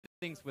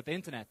things with the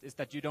internet is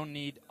that you don't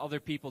need other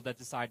people that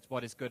decide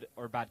what is good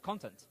or bad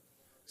content.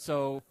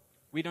 So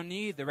we don't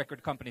need the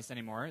record companies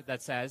anymore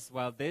that says,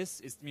 well, this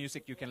is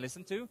music you can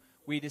listen to.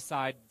 We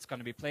decide it's going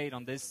to be played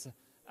on this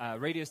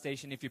radio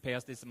station if you pay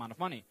us this amount of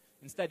money.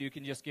 Instead, you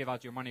can just give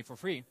out your money for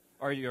free,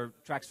 or your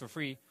tracks for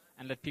free,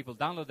 and let people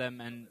download them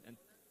and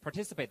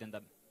participate in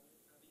them.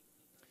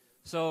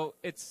 So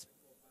it's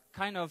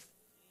kind of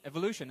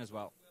evolution as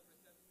well.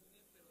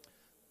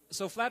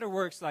 So Flattr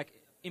works like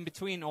in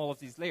between all of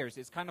these layers.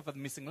 It's kind of a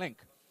missing link.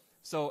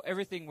 So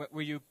everything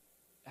where you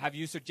have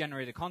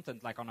user-generated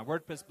content, like on a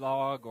WordPress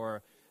blog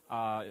or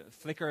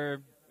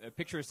Flickr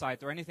picture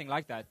site or anything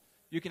like that,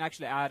 you can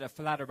actually add a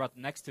Flattr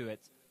button next to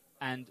it.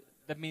 And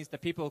that means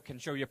that people can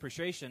show you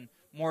appreciation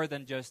more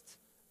than just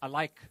a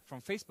like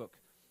from Facebook.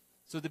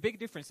 So the big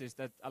difference is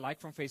that a like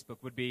from Facebook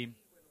would be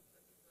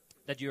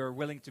that you're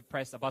willing to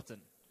press a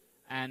button.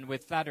 And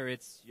with Flattr,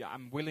 it's, yeah,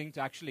 I'm willing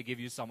to actually give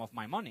you some of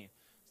my money.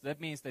 So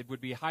that means that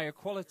would be higher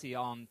quality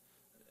on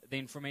the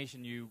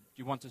information you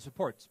want to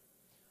support.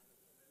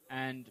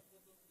 And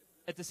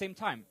at the same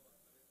time,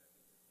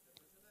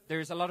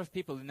 there's a lot of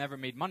people who never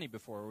made money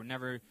before or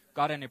never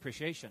got any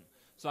appreciation.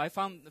 So I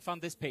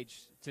found this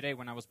page today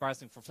when I was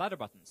browsing for Flattr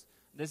buttons.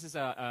 This is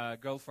a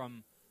girl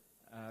from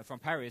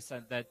Paris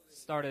that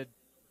started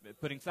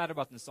putting Flattr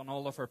buttons on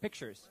all of her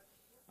pictures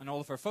and all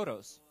of her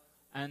photos.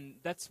 And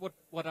that's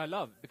what I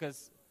love,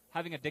 because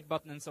having a dig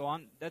button and so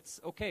on, that's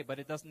okay, but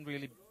it doesn't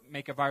really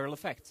make a viral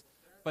effect.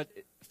 But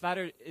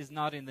Flattr is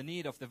not in the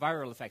need of the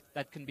viral effect.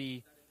 That can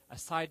be a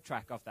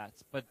sidetrack of that.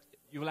 But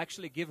you will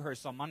actually give her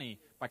some money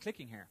by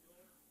clicking here,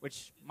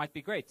 which might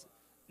be great.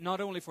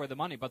 Not only for the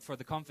money, but for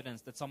the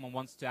confidence that someone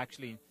wants to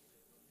actually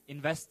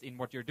invest in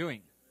what you're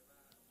doing.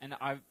 And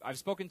I've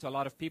spoken to a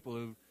lot of people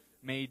who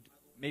made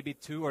maybe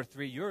 2 or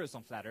 3 euros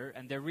on Flattr,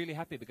 and they're really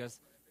happy because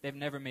they've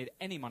never made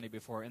any money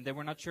before, and they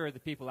were not sure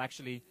that people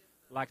actually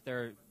like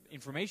their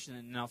information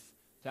enough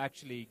to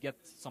actually get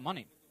some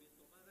money.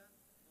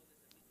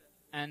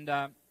 And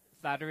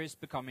Flattr is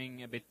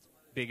becoming a bit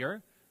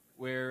bigger.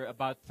 We're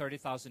about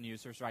 30,000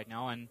 users right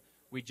now, and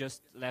we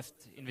just left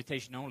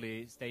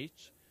invitation-only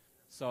stage.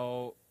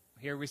 So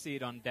here we see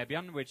it on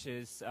Debian, which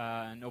is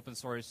an open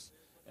source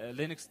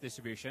Linux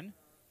distribution.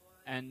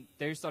 And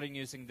they're starting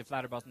using the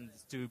Flattr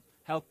buttons to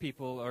help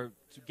people, or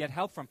to get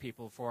help from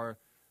people for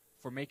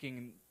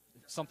making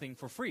something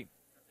for free.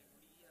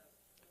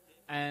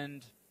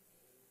 And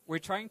we're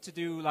trying to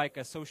do like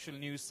a social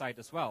news site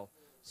as well.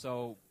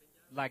 So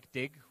like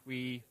Dig,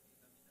 we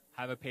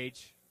have a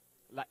page,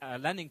 a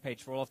landing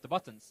page for all of the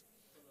buttons.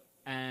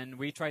 And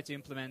we try to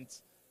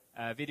implement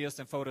videos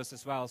and photos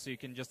as well, so you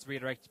can just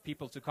redirect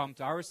people to come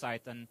to our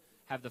site and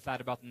have the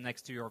Flattr button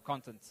next to your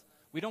content.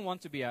 We don't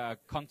want to be a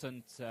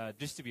content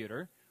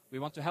distributor. We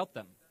want to help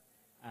them.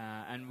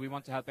 And we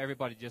want to help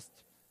everybody just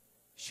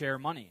share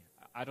money.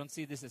 I don't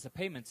see this as a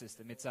payment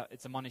system.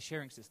 It's a money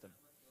sharing system.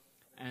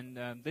 And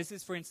this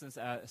is, for instance,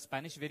 a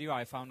Spanish video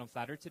I found on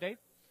Flattr today.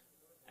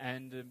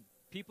 And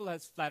people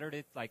have Flattered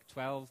it like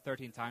 12,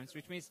 13 times,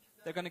 which means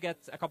they're going to get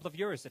a couple of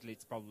euros at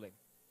least, probably.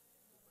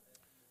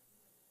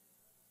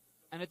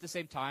 And at the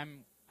same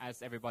time,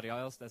 as everybody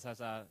else that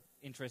has an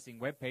interesting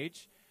web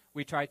page,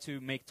 we try to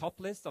make top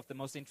lists of the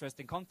most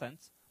interesting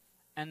content.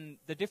 And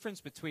the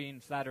difference between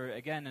Flattr,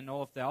 again, and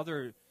all of the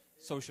other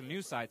social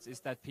news sites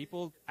is that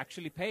people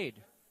actually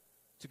paid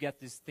to get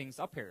these things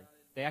up here.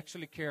 They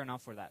actually care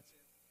enough for that.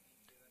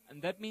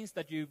 And that means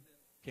that you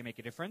can make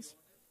a difference.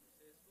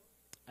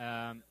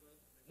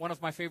 One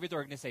of my favorite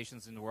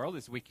organizations in the world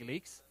is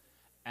WikiLeaks.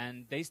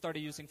 And they started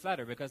using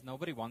Flattr because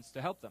nobody wants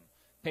to help them.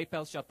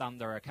 PayPal shut down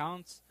their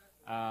accounts.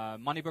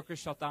 Moneybookers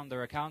shut down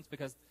their accounts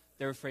because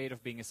they're afraid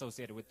of being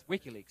associated with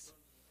WikiLeaks.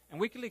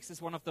 And WikiLeaks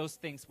is one of those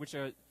things which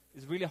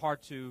is really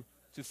hard to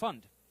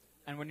fund.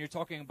 And when you're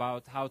talking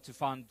about how to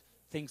fund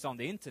things on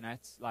the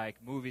internet, like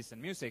movies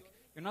and music,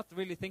 you're not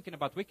really thinking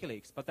about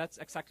WikiLeaks, but that's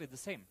exactly the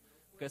same,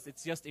 because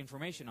it's just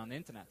information on the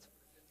internet.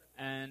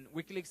 And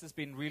WikiLeaks has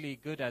been really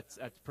good at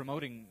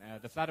promoting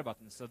the Flattr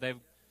buttons, so they're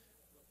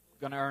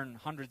going to earn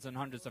hundreds and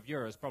hundreds of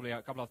euros, probably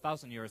a couple of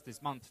thousand euros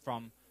this month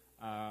from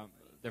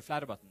their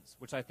Flattr buttons,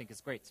 which I think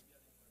is great.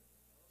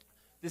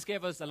 This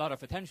gave us a lot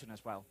of attention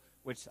as well,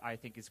 which I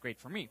think is great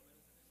for me.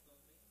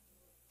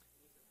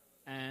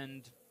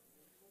 And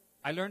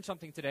I learned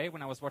something today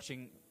when I was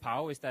watching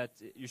Pau, is that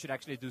you should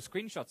actually do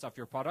screenshots of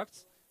your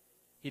products.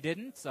 He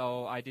didn't,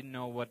 so I didn't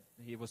know what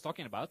he was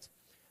talking about.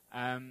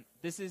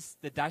 This is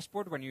the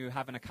dashboard when you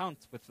have an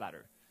account with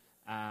Flattr.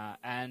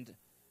 And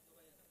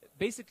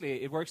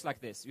basically, it works like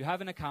this. You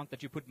have an account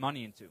that you put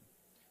money into.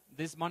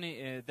 This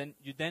money, then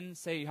you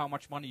say how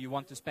much money you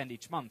want to spend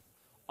each month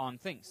on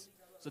things.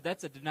 So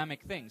that's a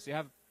dynamic thing.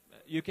 So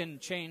you can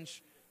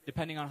change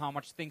depending on how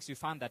much things you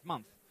found that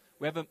month.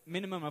 We have a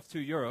minimum of 2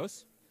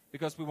 euros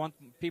because we want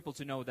people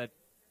to know that,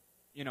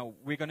 you know,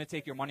 we're going to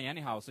take your money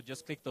anyhow, so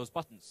just click those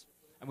buttons.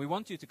 And we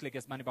want you to click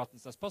as many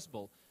buttons as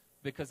possible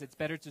because it's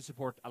better to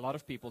support a lot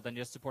of people than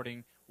just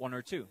supporting 1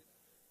 or 2.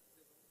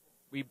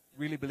 We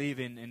really believe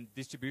in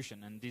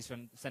distribution and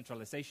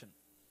decentralization.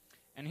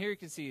 And here you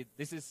can see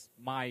this is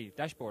my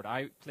dashboard.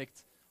 I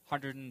clicked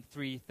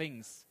 103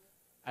 things,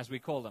 as we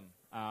call them,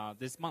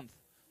 this month.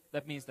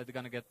 That means that they're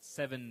going to get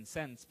 7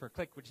 cents per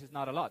click, which is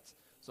not a lot.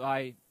 So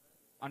I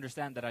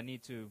understand that I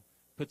need to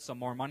put some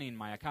more money in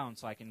my account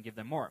so I can give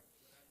them more.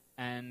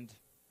 And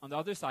on the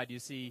other side, you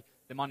see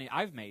the money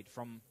I've made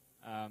from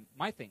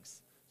my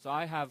things. So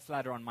I have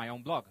Flattr on my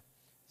own blog.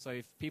 So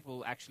if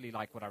people actually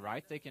like what I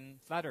write, they can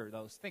Flattr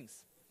those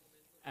things.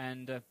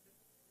 And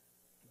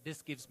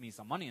this gives me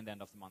some money in the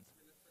end of the month.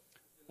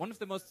 One of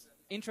the most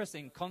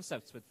interesting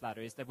concepts with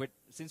Flattr is that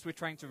since we're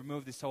trying to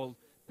remove this whole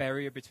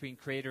barrier between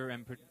creator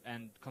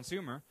and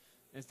consumer,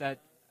 is that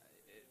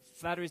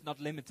Flattr is not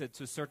limited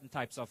to certain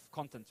types of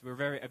content. We're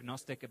very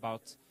agnostic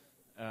about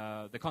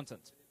the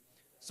content.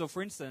 So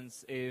for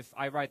instance, if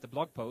I write a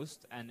blog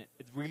post and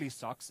it really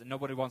sucks and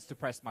nobody wants to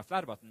press my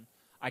Flattr button,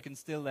 I can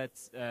still let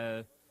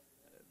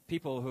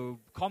people who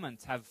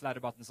comment have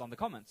Flattr buttons on the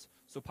comments.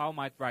 So Pau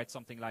might write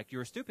something like,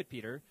 "You're stupid,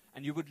 Peter,"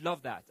 and you would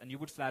love that, and you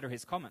would Flattr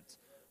his comment,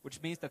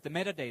 which means that the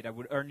metadata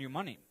would earn you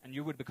money, and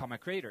you would become a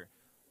creator,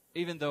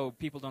 even though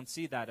people don't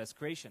see that as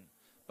creation.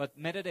 But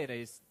metadata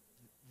is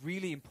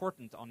really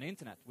important on the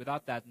internet.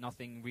 Without that,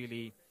 nothing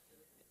really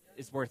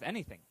is worth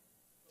anything.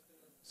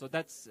 So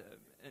that's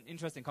an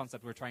interesting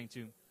concept we're trying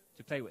to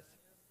play with.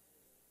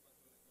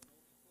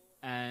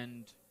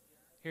 And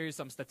here are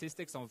some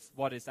statistics of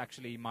what is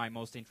actually my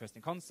most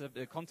interesting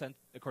content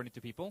according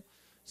to people.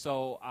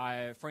 So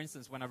for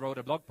instance, when I wrote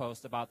a blog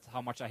post about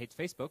how much I hate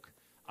Facebook,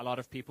 a lot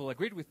of people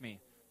agreed with me.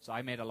 So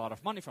I made a lot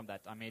of money from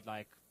that. I made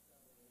like,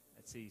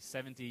 let's see,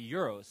 70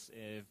 euros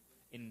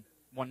in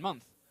 1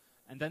 month.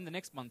 And then the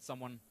next month,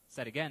 someone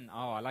said again,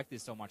 "Oh, I like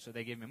this so much," so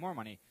they gave me more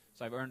money.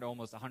 So I've earned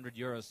almost 100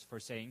 euros for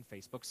saying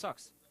Facebook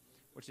sucks,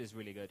 which is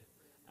really good.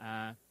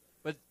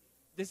 But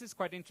this is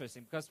quite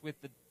interesting, because with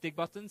the dig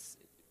buttons,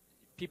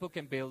 people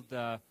can build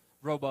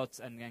robots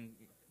and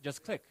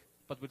just click.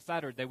 But with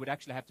Flattr, they would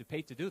actually have to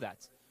pay to do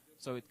that.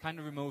 So it kind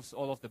of removes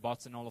all of the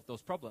bots and all of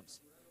those problems.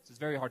 So it's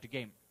very hard to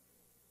game.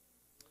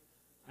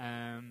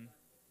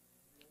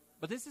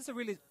 But this is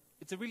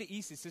it's a really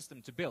easy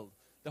system to build.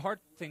 The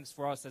hard things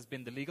for us has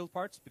been the legal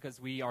parts, because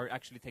we are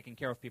actually taking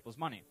care of people's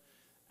money.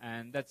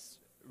 And that's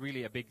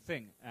really a big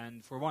thing.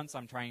 And for once,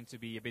 I'm trying to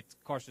be a bit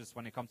cautious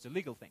when it comes to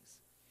legal things.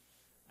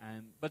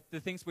 But the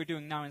things we're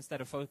doing now,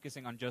 instead of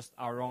focusing on just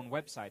our own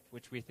website,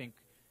 which we think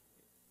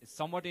is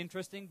somewhat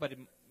interesting, but it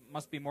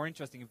must be more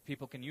interesting if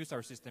people can use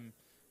our system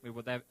with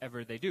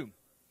whatever they do.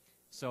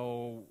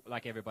 So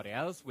like everybody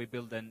else, we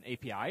build an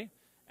API,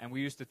 and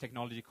we use the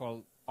technology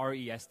called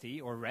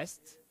REST, or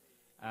REST.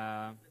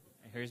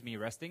 Here's me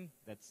resting.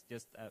 That's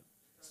just a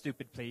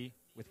stupid play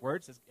with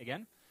words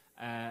again.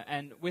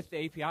 And with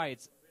the API,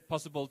 it's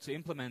possible to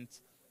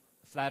implement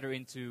Flattr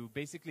into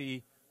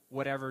basically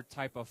whatever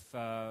type of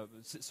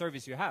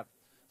service you have.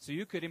 So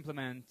you could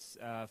implement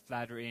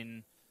Flattr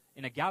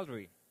in a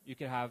gallery. You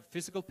could have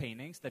physical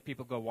paintings that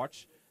people go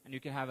watch, and you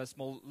can have a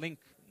small link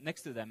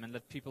next to them and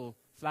let people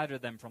Flattr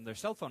them from their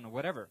cell phone or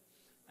whatever.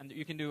 And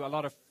you can do a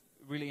lot of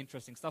really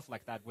interesting stuff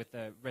like that with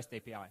the REST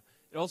API.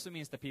 It also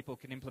means that people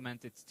can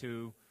implement it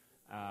to,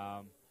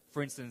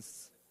 for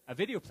instance, a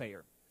video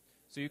player.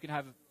 So you can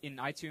have in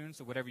iTunes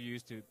or whatever you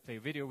use to play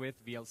video with,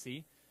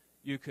 VLC,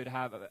 you could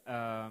have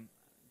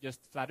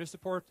just Flattr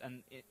support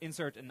and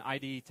insert an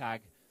ID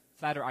tag,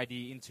 Flattr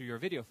ID, into your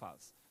video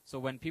files. So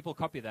when people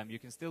copy them, you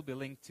can still be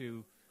linked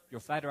to your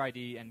Flattr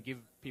ID and give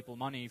people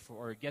money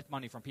or get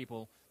money from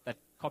people that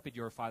copied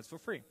your files for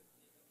free.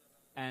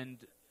 And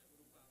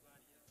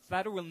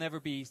Flattr will never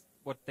be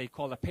what they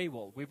call a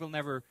paywall. We will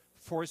never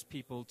force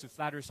people to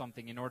Flattr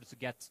something in order to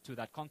get to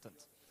that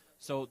content.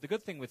 So the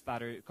good thing with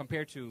Flattr,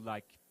 compared to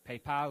like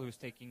PayPal, who's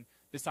taking,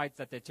 besides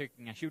that they're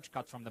taking a huge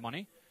cut from the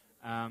money,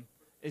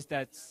 is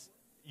that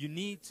you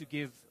need to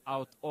give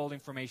out all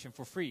information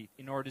for free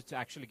in order to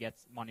actually get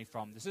money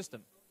from the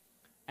system.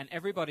 And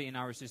everybody in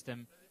our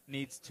system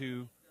needs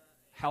to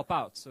help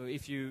out. So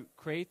if you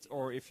create,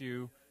 or if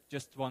you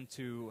just want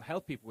to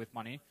help people with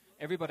money,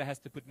 everybody has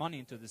to put money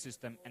into the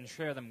system and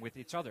share them with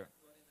each other.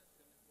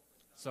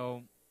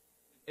 So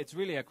it's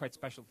really a quite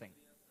special thing.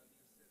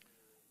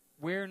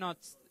 We're not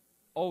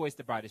always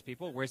the brightest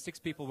people. We're 6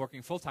 people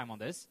working full-time on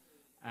this,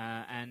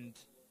 and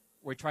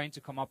we're trying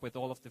to come up with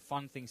all of the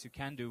fun things you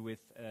can do with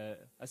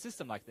a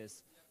system like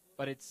this.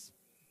 But it's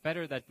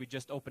better that we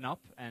just open up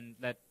and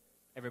let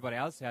everybody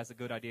else who has a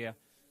good idea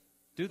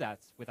do that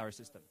with our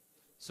system.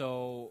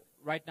 So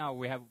right now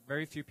we have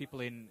very few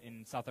people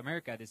in South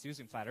America that's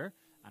using Flattr,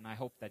 and I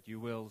hope that you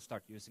will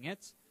start using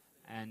it.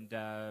 And,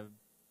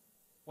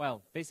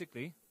 well,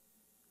 basically,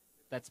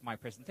 that's my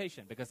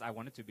presentation, because I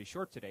wanted to be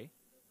short today.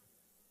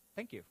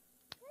 Thank you.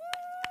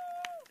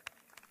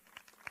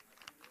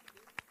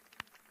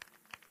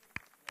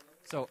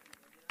 So,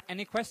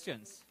 any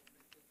questions?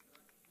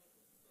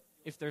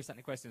 If there's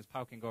any questions,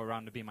 Pau can go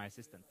around to be my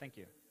assistant. Thank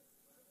you.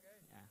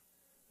 Yeah.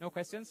 No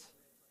questions?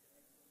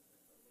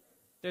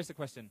 There's a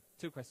question.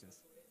 2 questions.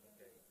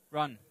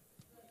 Ron.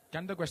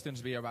 Can the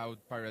questions be about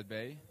Pirate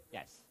Bay?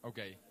 Yes.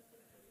 Okay.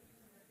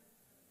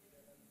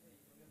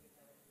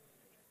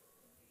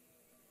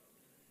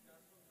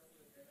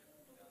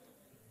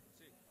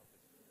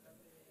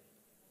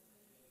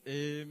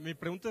 Mi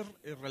pregunta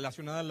es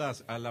relacionada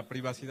a la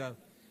privacidad.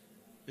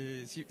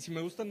 Si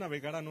me gusta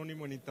navegar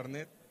anónimo en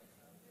Internet,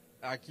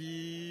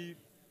 aquí,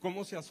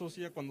 ¿cómo se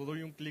asocia cuando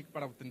doy un clic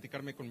para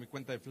autenticarme con mi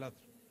cuenta de Flattr?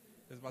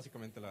 Es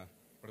básicamente la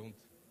pregunta.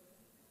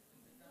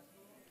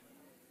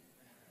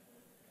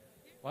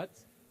 What?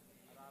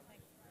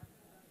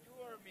 You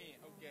or me?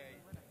 Okay.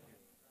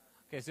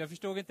 Okej, så jag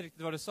förstod inte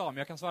riktigt vad du sa, men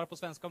jag kan svara på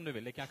svenska om du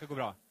vill. Det kanske går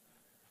bra.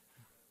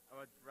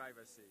 About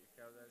privacy,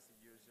 how does a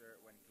user,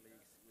 when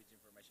clicks, which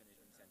information is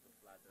being sent to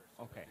Flattr?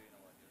 So Okay. do you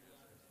know what your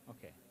user is?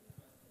 Okay.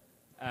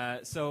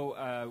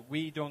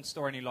 We don't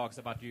store any logs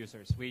about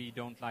users. We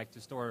don't like to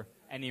store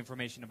any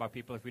information about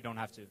people if we don't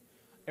have to.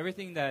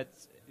 Everything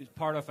that is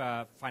part of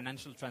a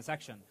financial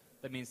transaction,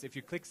 that means if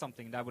you click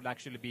something, that would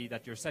actually be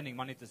that you're sending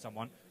money to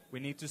someone. We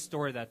need to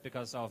store that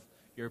because of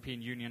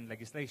European Union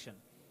legislation.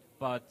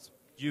 But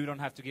you don't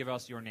have to give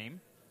us your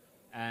name,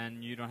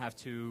 and you don't have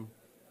to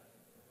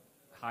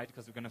hide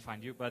because we're going to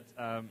find you. But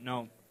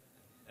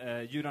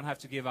you don't have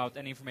to give out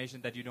any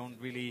information that you don't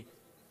really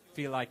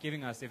feel like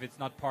giving us if it's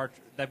not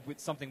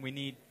something we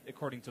need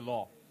according to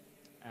law.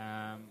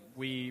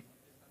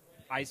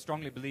 I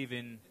strongly believe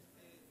in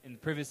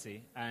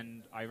privacy,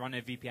 and I run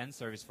a VPN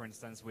service, for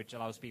instance, which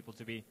allows people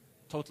to be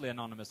totally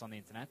anonymous on the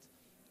internet.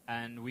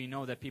 And we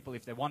know that people,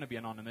 if they want to be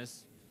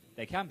anonymous,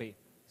 they can be.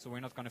 So we're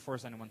not going to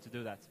force anyone to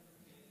do that.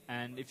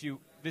 And if you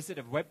visit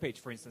a web page,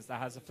 for instance, that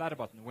has a Flattr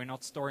button, we're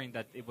not storing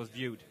that it was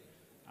viewed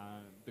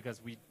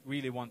because we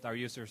really want our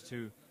users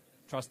to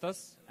trust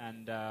us.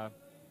 And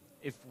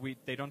if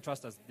they don't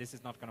trust us, this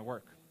is not going to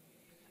work.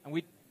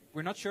 And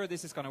we're not sure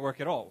this is going to work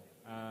at all.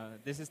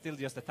 This is still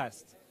just a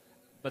test.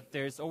 But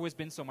there's always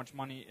been so much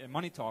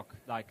money talk,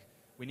 like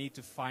we need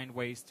to find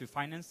ways to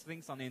finance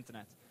things on the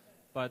internet.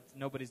 But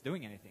nobody's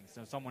doing anything,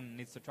 so someone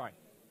needs to try.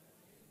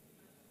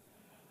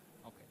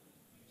 Okay,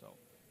 so.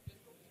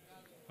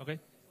 Okay.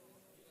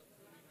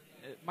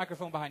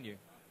 Microphone behind you.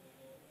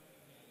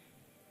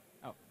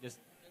 Oh,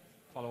 just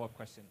follow-up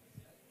question.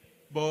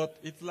 But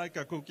it's like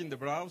a cookie in the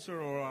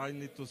browser, or I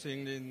need to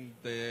sign in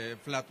the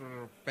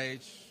Flattr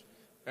page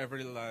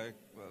every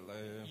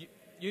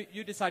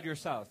You decide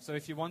yourself. So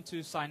if you want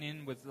to sign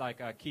in with like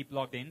a keep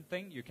logged in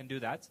thing, you can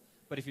do that.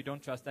 But if you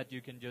don't trust that,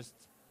 you can just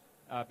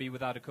be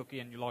without a cookie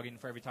and you log in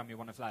for every time you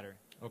want to Flattr.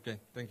 Okay,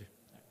 thank you.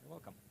 You're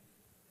welcome.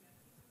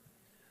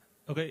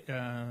 Okay,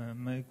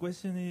 my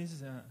question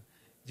is,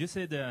 you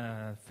said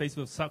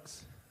Facebook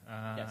sucks.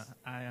 Yes.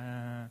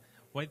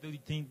 Why do you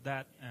think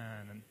that?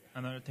 And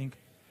another thing,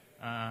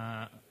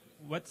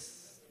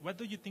 what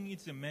do you think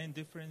is the main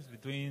difference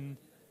between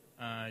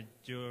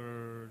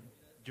your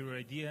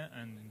idea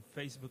and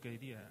Facebook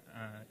idea?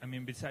 I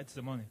mean, besides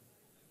the money.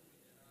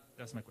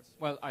 That's my question.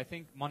 Well, I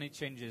think money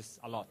changes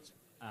a lot.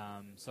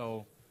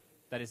 So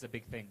that is a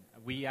big thing.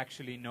 We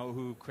actually know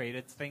who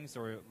created things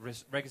or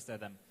registered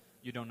them.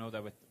 You don't know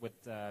that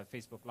with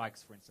Facebook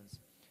likes, for instance.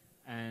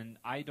 And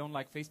I don't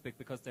like Facebook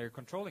because they're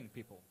controlling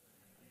people.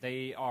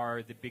 They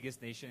are the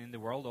biggest nation in the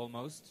world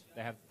almost.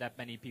 They have that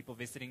many people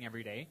visiting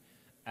every day.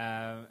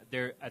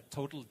 They're a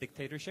total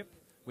dictatorship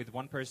with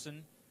one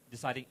person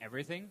deciding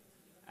everything.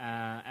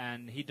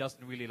 And he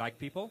doesn't really like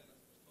people.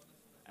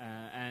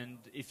 And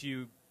if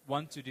you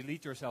want to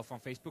delete yourself from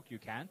Facebook, you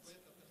can't.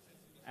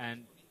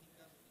 And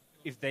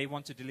if they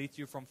want to delete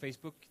you from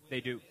Facebook,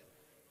 they do.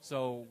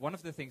 So one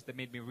of the things that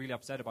made me really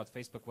upset about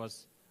Facebook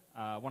was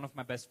one of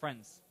my best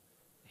friends.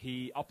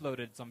 He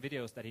uploaded some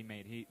videos that he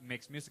made. He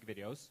makes music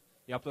videos.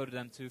 He uploaded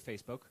them to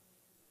Facebook.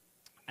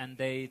 And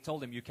they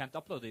told him, you can't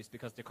upload these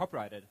because they're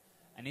copyrighted.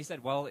 And he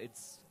said, well,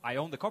 I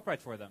own the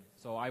copyright for them,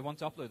 so I want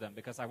to upload them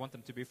because I want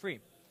them to be free.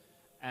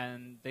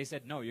 And they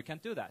said, no, you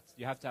can't do that.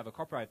 You have to have a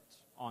copyright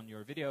on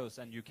your videos,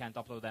 and you can't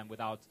upload them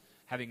without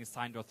having a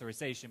signed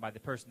authorization by the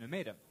person who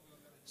made them.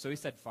 So he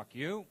said, fuck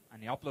you,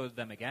 and he uploaded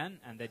them again,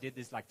 and they did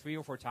this like 3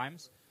 or 4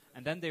 times,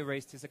 and then they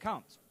raised his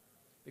account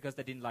because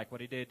they didn't like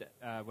what he did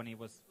when he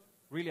was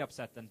really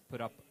upset and put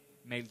up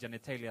male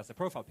genitalia as a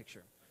profile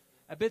picture.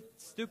 A bit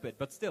stupid,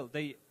 but still,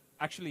 they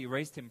actually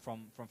erased him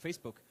from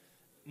Facebook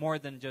more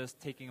than just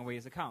taking away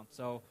his account.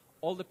 So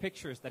all the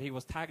pictures that he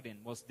was tagged in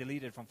was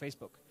deleted from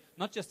Facebook.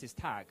 Not just his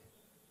tag,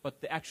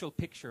 but the actual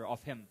picture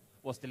of him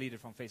was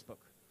deleted from Facebook.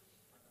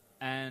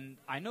 And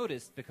I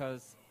noticed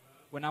because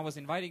when I was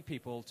inviting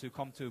people to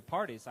come to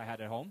parties I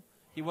had at home,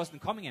 he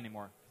wasn't coming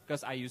anymore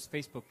because I use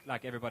Facebook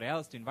like everybody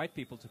else to invite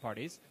people to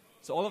parties.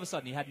 So all of a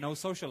sudden he had no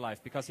social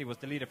life because he was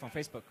deleted from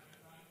Facebook.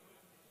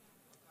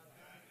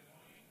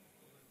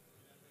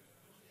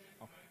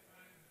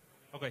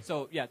 Okay.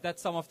 So yeah,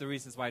 that's some of the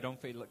reasons why I don't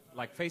feel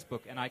like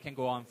Facebook, and I can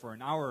go on for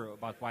an hour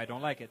about why I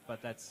don't like it,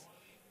 but that's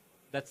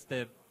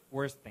the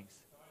worst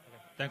things.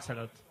 Okay. Thanks a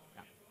lot.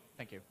 Yeah,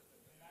 thank you.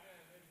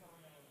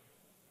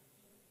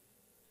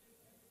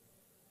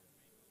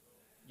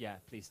 Yeah,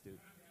 please do.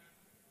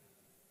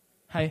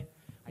 Hi.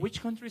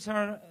 Which countries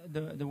are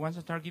the ones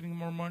that are giving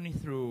more money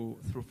through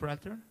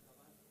Flattr?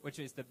 Which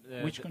is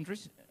Which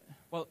countries?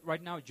 Well,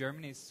 right now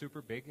Germany is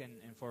super big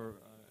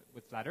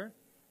with Flattr.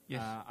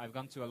 Yes. I've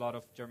gone to a lot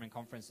of German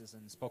conferences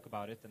and spoke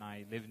about it, and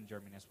I live in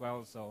Germany as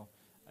well, so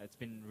it's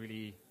been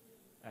really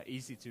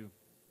easy to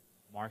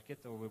market,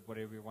 or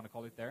whatever you want to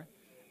call it there.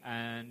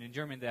 And in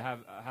Germany, they have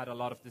had a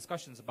lot of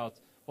discussions about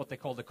what they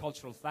call the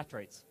cultural flat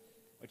rates,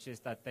 which is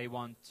that they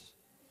want,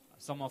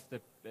 some of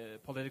the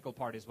political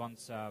parties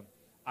want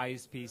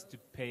ISPs to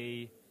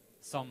pay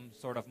some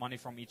sort of money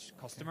from each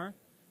customer,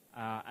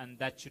 and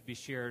that should be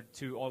shared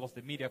to all of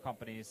the media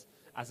companies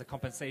as a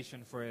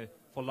compensation for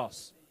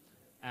loss.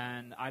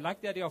 And I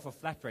like the idea of a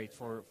flat rate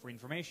for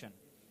information,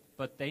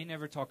 but they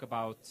never talk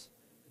about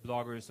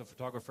bloggers or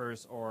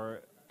photographers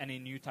or any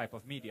new type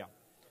of media.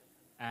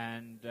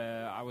 And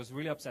I was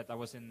really upset. I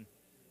was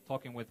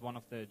talking with one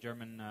of the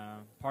German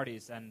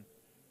parties, and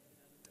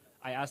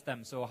I asked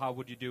them, so how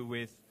would you do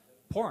with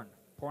porn?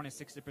 Porn is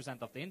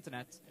 60% of the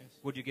internet. Yes.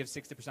 Would you give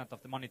 60%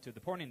 of the money to the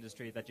porn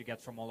industry that you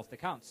get from all of the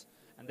accounts?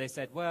 And they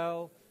said,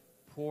 well,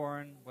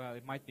 porn, well,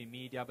 it might be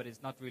media, but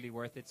it's not really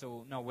worth it,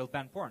 so no, we'll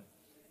ban porn.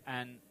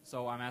 And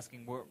so I'm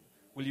asking,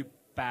 will you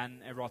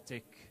ban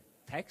erotic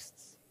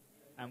texts?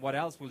 And what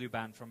else will you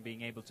ban from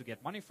being able to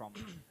get money from?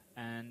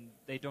 And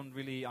they don't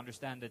really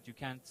understand that you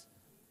can't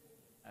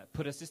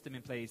put a system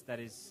in place that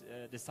is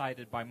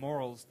decided by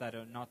morals that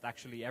are not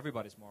actually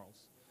everybody's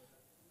morals.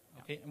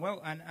 Okay,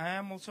 well, and I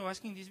am also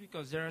asking this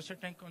because there are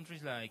certain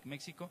countries like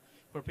Mexico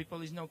where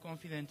people is not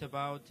confident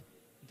about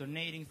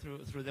donating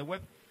through the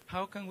web.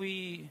 How can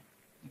we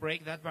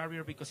break that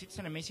barrier? Because it's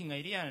an amazing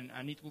idea,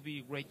 and it will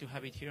be great to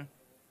have it here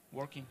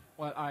working.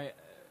 Well,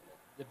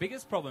 the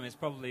biggest problem is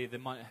probably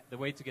the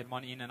way to get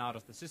money in and out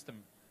of the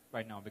system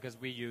right now, because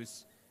we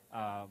use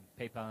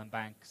PayPal and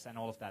banks and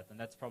all of that, and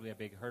that's probably a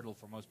big hurdle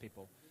for most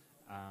people.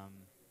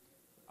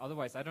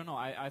 Otherwise, I don't know.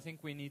 I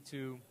think we need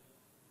to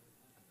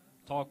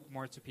talk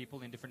more to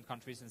people in different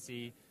countries and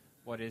see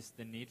what is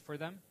the need for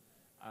them.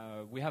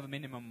 We have a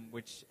minimum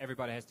which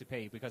everybody has to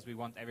pay because we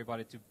want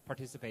everybody to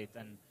participate,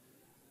 and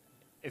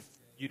if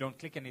you don't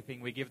click anything,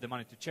 we give the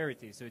money to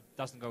charity, so it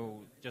doesn't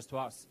go just to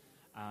us.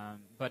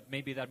 But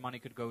maybe that money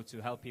could go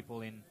to help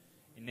people in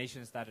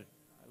nations that are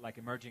like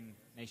emerging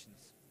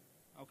nations.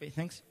 Okay,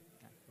 thanks.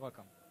 Yeah, you're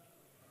welcome.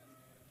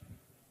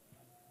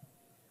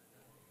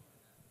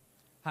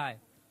 Hi.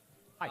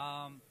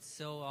 Hi.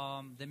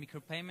 The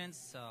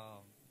micropayments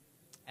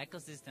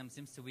ecosystem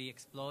seems to be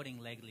exploding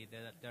lately.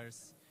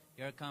 There's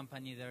your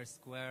company, there's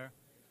Square.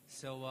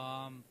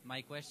 So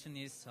my question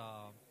is,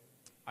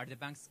 are the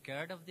banks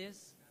scared of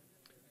this?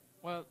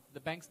 Well, the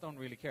banks don't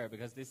really care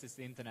because this is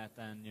the internet,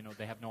 and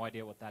they have no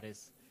idea what that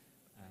is.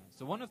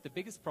 So one of the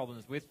biggest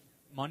problems with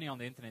money on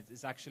the internet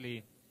is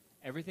actually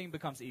everything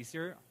becomes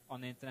easier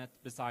on the internet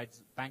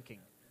besides banking.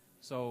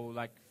 So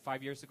like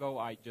 5 years ago,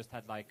 I just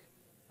had like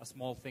a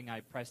small thing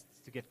I pressed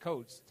to get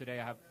codes. Today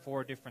I have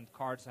 4 different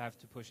cards I have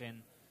to push in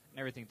and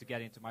everything to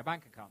get into my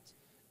bank account.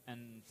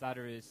 And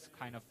Flattr is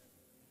kind of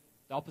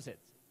the opposite.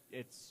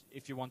 It's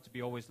if you want to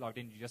be always logged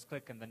in, you just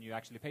click and then you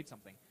actually paid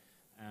something.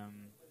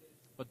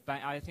 But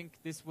I think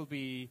this will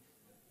be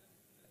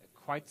a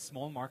quite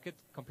small market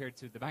compared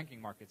to the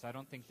banking markets. I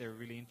don't think they're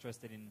really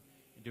interested in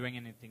doing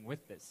anything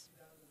with this.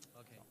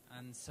 Okay.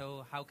 And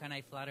so how can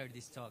I flatter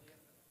this talk?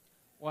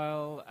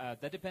 Well,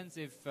 that depends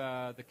if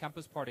the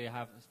campus party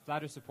have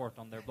Flattr support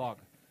on their blog.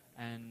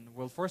 And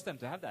we'll force them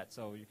to have that,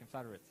 so you can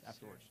Flattr it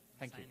afterwards.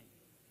 Thank you.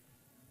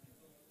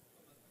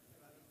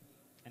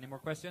 Any more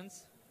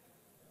questions?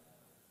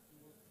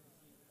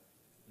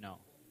 No.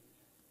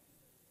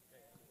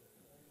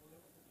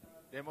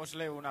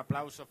 Démosle un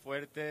aplauso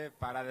fuerte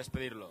para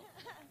despedirlo.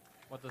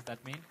 What does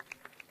that mean?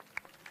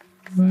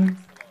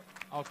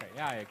 Okay,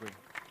 yeah, I agree.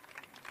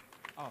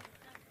 Oh.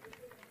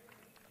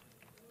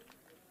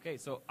 Okay,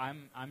 so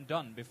I'm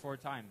done before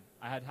time.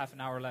 I had half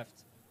an hour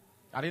left.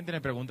 ¿Alguien tiene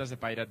preguntas de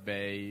Pirate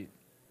Bay?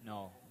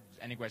 No,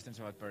 Any questions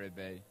about Pirate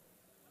Bay?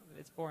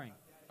 it's boring.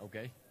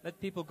 Okay. Let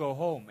people go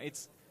home.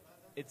 It's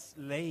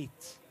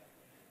late.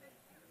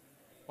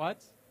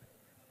 What?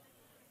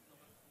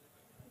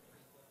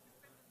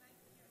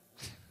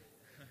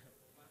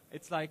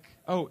 It's like,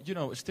 Oh,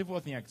 Steve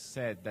Wozniak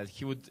said that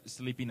he would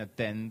sleep in a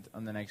tent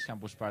on the next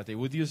campus party.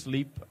 Would you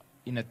sleep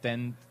in a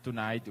tent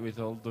tonight with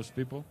all those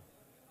people?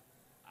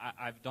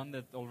 I've done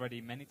that already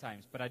many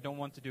times, but I don't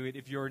want to do it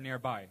if you're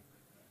nearby.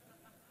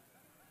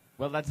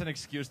 Well, that's an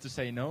excuse to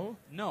say no.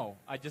 No,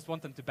 I just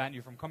want them to ban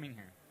you from coming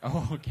here.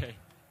 Oh, okay.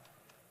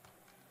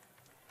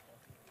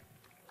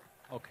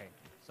 Okay,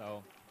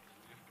 so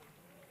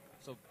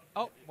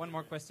one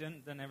more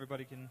question, then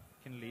everybody can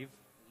leave.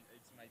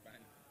 It's my ban.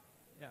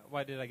 Yeah,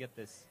 why did I get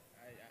this?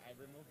 I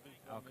removed it.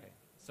 Okay,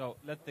 so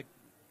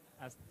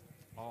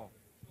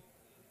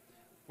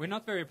we're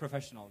not very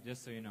professional,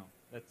 just so you know.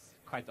 That's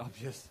quite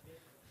obvious.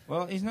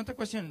 Well, it's not a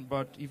question,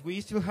 but if we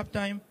still have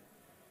time,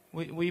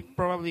 we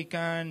probably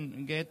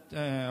can get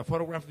a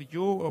photograph with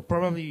you, or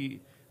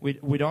probably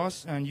with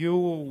us and you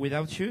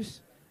without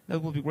shoes.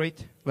 That would be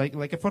great,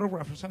 like a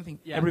photograph or something.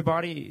 Yeah.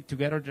 Everybody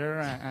together there,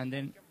 and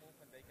then.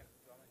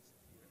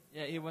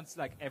 Yeah, he wants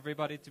like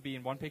everybody to be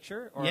in one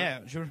picture? Or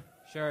Yeah, sure.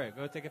 Sure,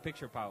 go take a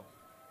picture, Pau.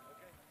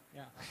 Okay.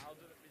 Yeah. I'll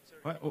do the picture.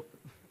 Well,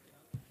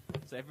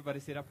 So everybody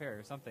sit up here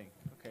or something.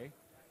 Okay.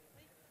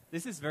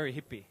 This is very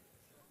hippie.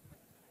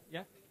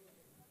 Yeah?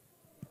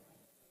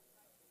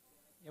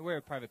 We're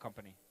a private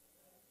company.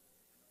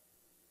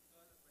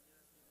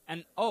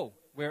 And oh,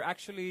 we're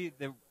actually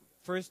the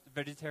first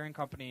vegetarian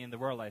company in the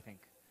world, I think.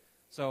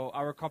 So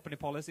our company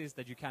policy is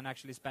that you can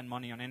actually spend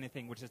money on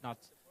anything which is not...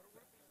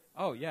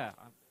 Oh, yeah,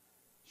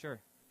 sure.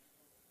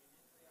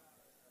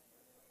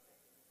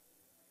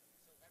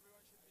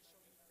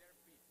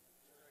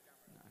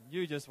 No,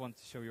 you just want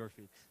to show your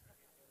feet.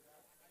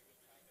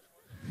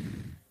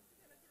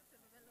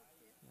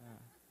 Yeah,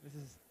 this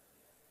is...